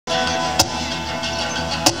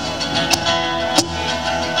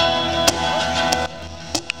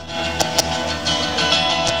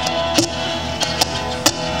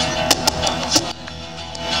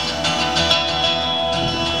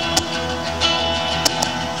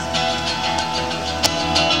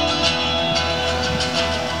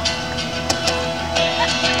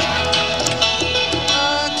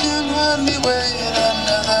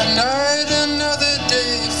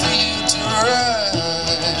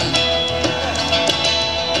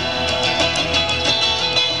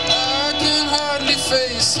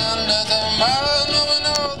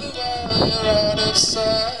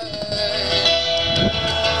outside.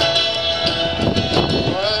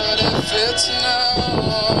 What if it's now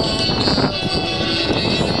or never? Leave me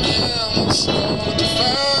in the snow to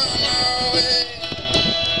find my way.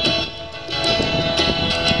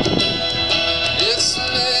 It's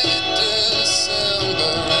late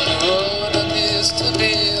December and the road appears to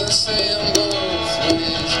be the same both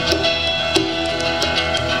ways.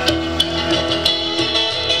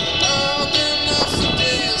 I've been up for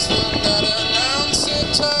days without an ounce of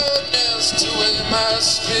tiredness to weigh my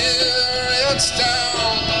spirits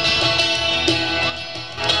down.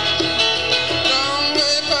 Long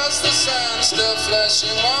way past the sign, still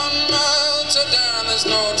flashing 1 mile to down, there's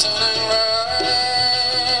no turning round.